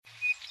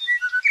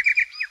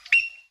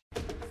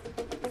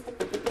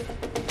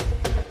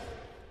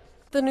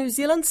The New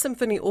Zealand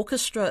Symphony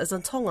Orchestra is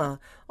in Tonga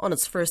on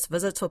its first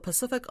visit to a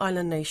Pacific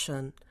island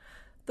nation.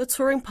 The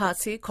touring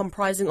party,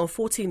 comprising of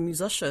 14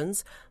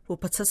 musicians, will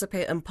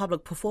participate in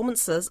public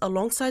performances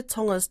alongside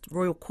Tonga's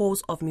Royal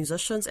Corps of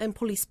Musicians and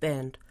Police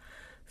Band.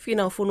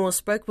 Fina Funua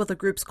spoke with the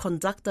group's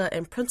conductor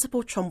and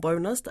principal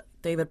trombonist,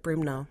 David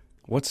Bremner.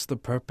 What's the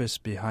purpose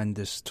behind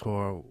this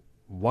tour?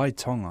 Why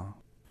Tonga?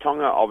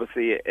 Tonga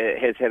obviously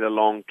has had a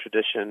long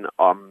tradition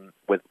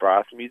with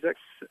brass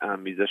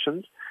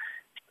musicians.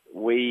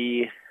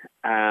 We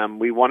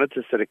wanted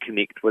to sort of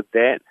connect with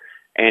that,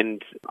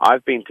 and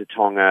I've been to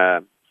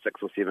Tonga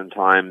 6 or 7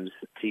 times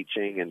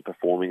teaching and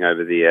performing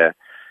over there.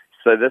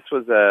 So this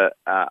was a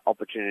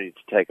opportunity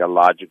to take a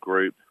larger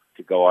group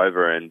to go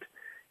over and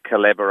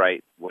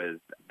collaborate with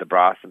the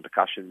brass and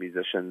percussion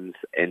musicians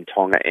in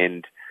Tonga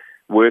and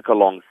work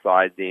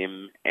alongside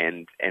them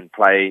and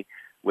play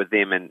with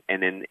them and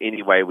in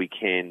any way we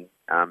can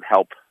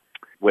help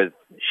with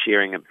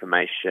sharing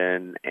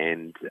information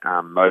and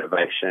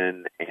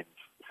motivation. And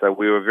so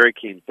we were very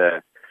keen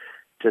to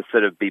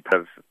sort of be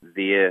part of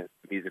their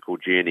musical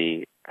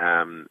journey.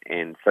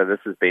 And so this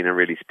has been a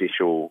really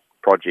special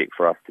project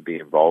for us to be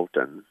involved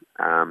in.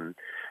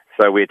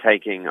 So we're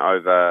taking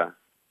over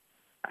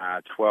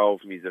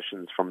 12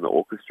 musicians from the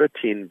orchestra,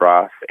 10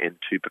 brass and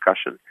 2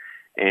 percussion,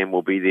 and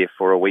we'll be there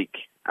for a week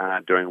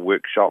doing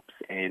workshops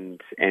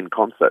and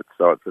concerts.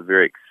 So it's a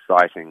very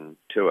exciting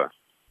tour.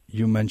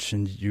 You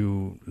mentioned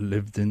you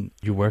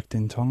worked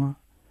in Tonga?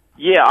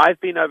 Yeah, I've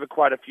been over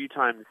quite a few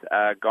times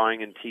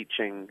going and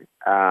teaching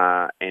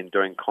and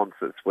doing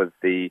concerts with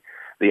the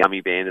Army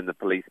Band and the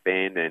Police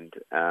Band and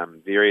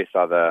various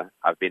other.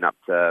 I've been up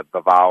to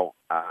Bavau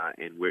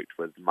and worked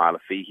with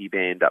Maalafihi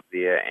Band up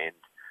there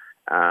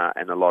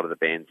and a lot of the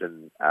bands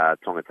in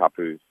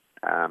Tongatapu.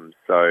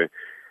 So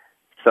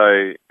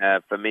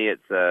for me,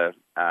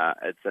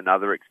 it's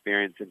another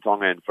experience in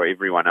Tonga, and for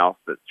everyone else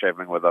that's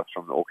travelling with us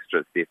from the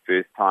orchestra, it's their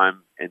first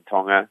time in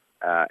Tonga,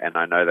 and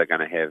I know they're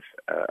going to have,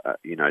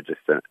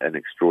 just an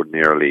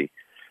extraordinarily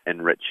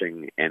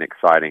enriching and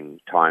exciting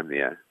time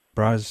there.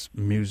 Brass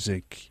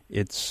music,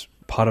 it's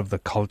part of the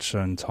culture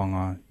in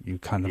Tonga. You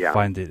kind of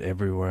find it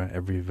everywhere,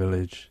 every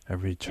village,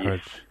 every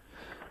church.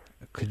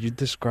 Yes. Could you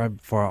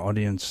describe for our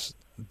audience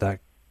that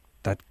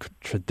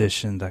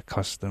tradition, that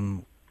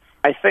custom?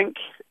 I think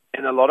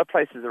in a lot of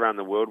places around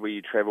the world where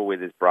you travel where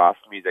there's brass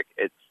music,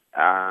 it's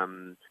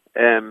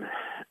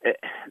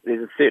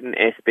there's a certain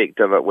aspect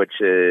of it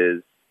which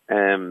is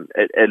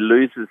it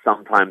loses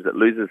some fun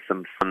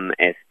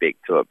aspect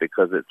to it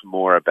because it's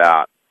more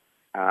about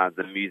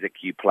the music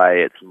you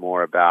play. It's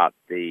more about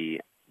the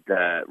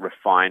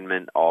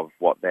refinement of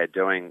what they're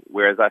doing.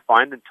 Whereas I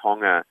find in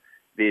Tonga,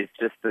 there's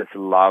just this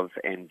love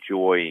and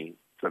joy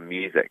for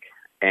music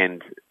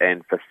and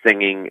for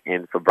singing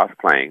and for brass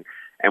playing.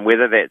 And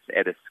whether that's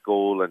at a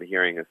school and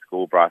hearing a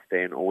school brass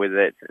band, or whether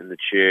that's in the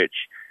church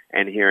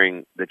and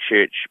hearing the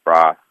church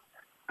brass,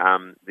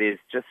 there's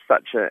just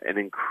such an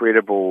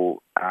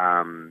incredible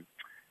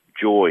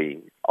joy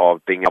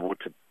of being able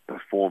to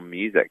perform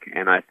music.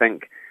 And I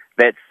think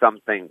that's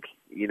something,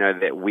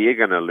 that we're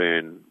going to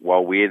learn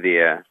while we're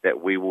there,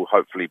 that we will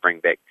hopefully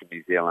bring back to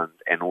New Zealand,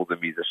 and all the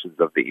musicians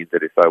of the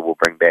NZSO will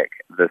bring back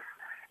this,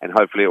 and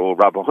hopefully it will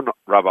rub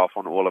off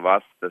on all of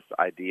us, this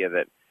idea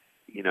that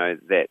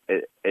that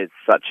it's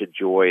such a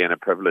joy and a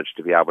privilege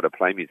to be able to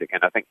play music.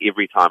 And I think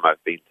every time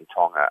I've been to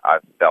Tonga,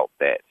 I've felt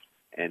that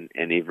in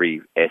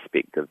every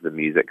aspect of the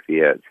music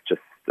there. It's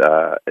just,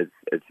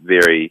 it's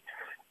very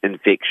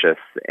infectious,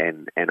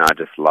 and I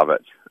just love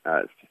it.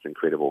 It's just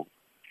incredible.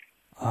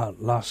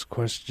 Last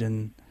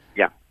question.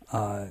 Yeah.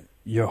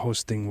 You're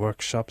hosting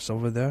workshops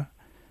over there?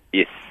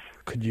 Yes.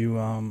 Could you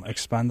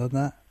expand on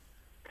that?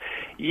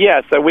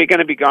 Yeah, so we're going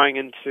to be going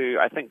into,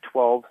 I think,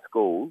 12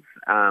 schools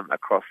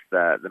across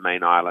the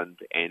main island,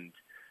 and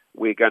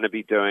we're going to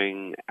be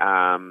doing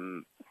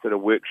sort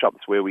of workshops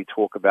where we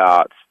talk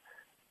about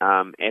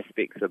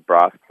aspects of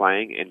brass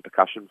playing and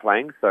percussion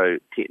playing, so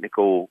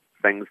technical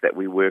things that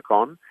we work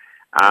on.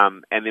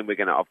 And then we're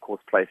going to, of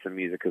course, play some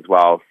music as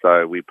well.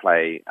 So we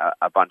play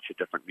a bunch of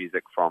different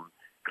music from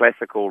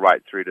classical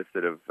right through to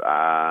sort of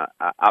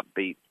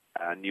upbeat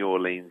New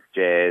Orleans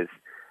jazz,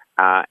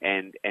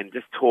 and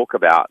just talk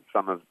about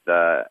some of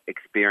the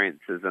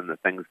experiences and the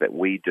things that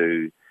we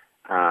do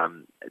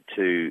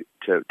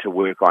to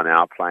work on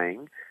our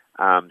playing.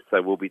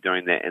 So we'll be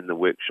doing that in the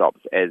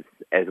workshops as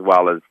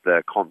well as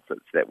the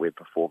concerts that we're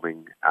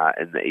performing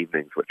in the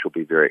evenings, which will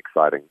be very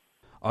exciting.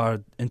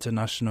 Are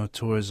international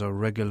tours a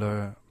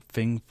regular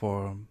thing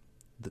for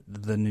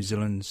the New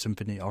Zealand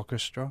Symphony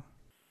Orchestra?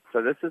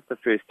 So this is the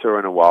first tour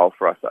in a while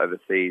for us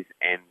overseas,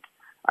 and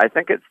I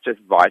think it's just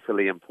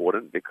vitally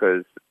important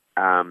because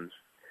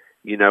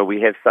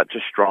we have such a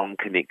strong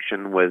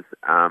connection with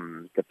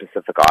the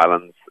Pacific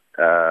Islands,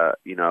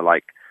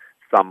 like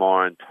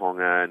Samoa and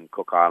Tonga and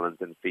Cook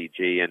Islands and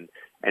Fiji, and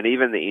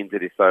even the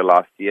NZSO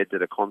last year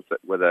did a concert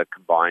with a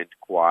combined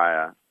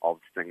choir of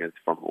singers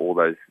from all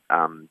those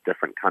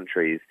different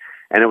countries,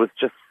 and it was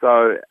just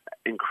so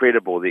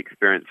incredible, the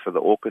experience for the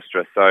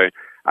orchestra. So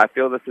I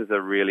feel this is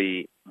a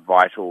really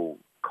vital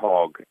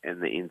cog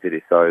in the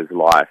NZSO's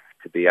life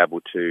to be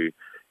able to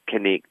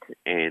connect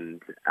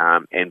and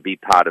be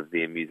part of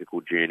their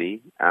musical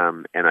journey.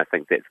 And I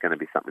think that's going to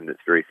be something that's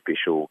very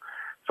special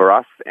for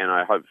us, and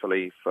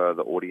hopefully for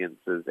the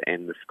audiences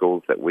and the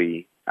schools that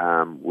we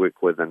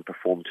work with and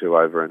perform to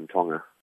over in Tonga.